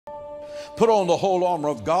Put on the whole armor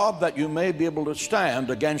of God, that you may be able to stand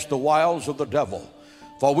against the wiles of the devil.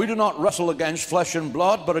 For we do not wrestle against flesh and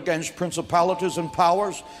blood, but against principalities and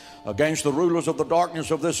powers, against the rulers of the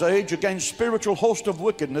darkness of this age, against spiritual hosts of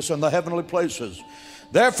wickedness in the heavenly places.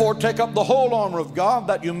 Therefore take up the whole armor of God,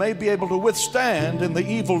 that you may be able to withstand in the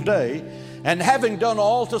evil day, and having done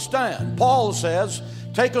all to stand. Paul says,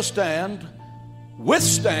 take a stand,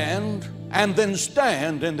 withstand, and then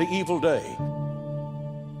stand in the evil day.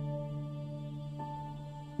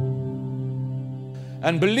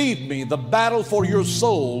 And believe me, the battle for your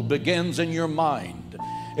soul begins in your mind.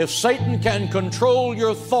 If Satan can control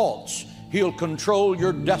your thoughts, he'll control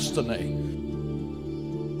your destiny.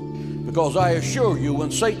 Because I assure you, when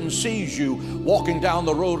Satan sees you walking down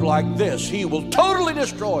the road like this, he will totally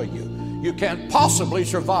destroy you. You can't possibly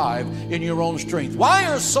survive in your own strength. Why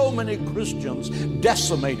are so many Christians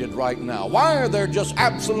decimated right now? Why are they just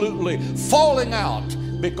absolutely falling out?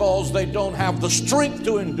 Because they don't have the strength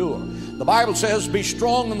to endure. The Bible says, be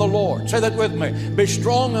strong in the Lord. Say that with me. Be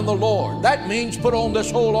strong in the Lord. That means put on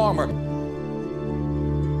this whole armor.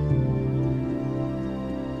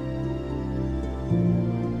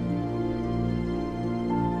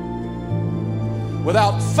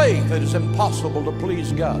 Without faith, it is impossible to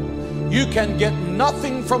please God. You can get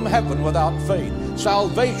nothing from heaven without faith.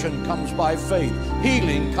 Salvation comes by faith.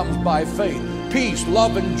 Healing comes by faith. Peace,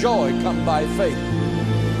 love, and joy come by faith.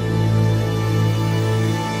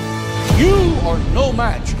 You are no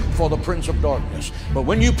match for the prince of darkness. But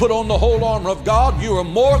when you put on the whole armor of God, you are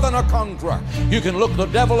more than a conqueror. You can look the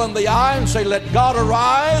devil in the eye and say, let God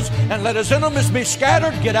arise and let his enemies be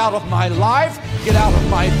scattered. Get out of my life. Get out of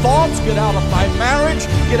my thoughts. Get out of my marriage.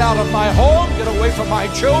 Get out of my home. Get away from my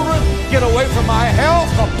children. Get away from my health.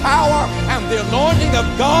 The power and the anointing of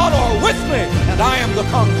God are with me, and I am the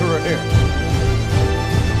conqueror here.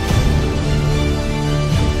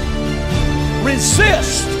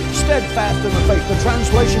 Resist steadfast in the faith. The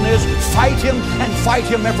translation is fight him and fight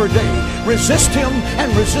him every day. Resist him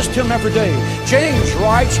and resist him every day. James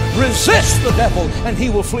writes, resist the devil and he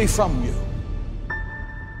will flee from you.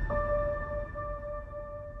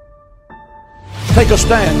 Take a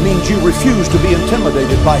stand means you refuse to be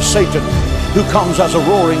intimidated by Satan, who comes as a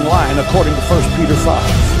roaring lion, according to 1 Peter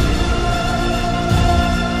 5.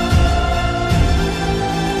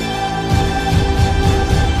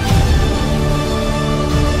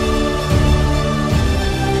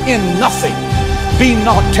 In nothing be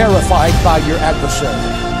not terrified by your adversary.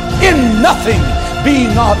 In nothing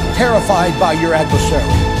be not terrified by your adversary.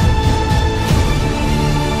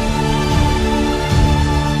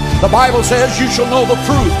 The Bible says you shall know the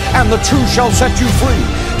truth, and the truth shall set you free.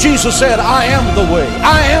 Jesus said, I am the way,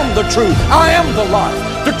 I am the truth, I am the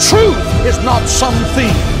life. The truth is not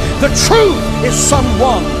something. The truth is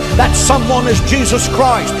someone. That someone is Jesus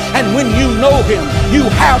Christ. And when you know him, you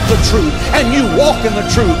have the truth, and you walk in the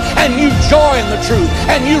truth, and you joy in the truth,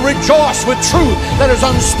 and you rejoice with truth that is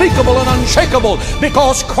unspeakable and unshakable,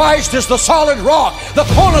 because Christ is the solid rock, the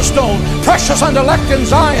cornerstone, precious and elect in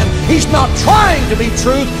Zion. He's not trying to be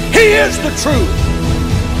truth. He is the truth.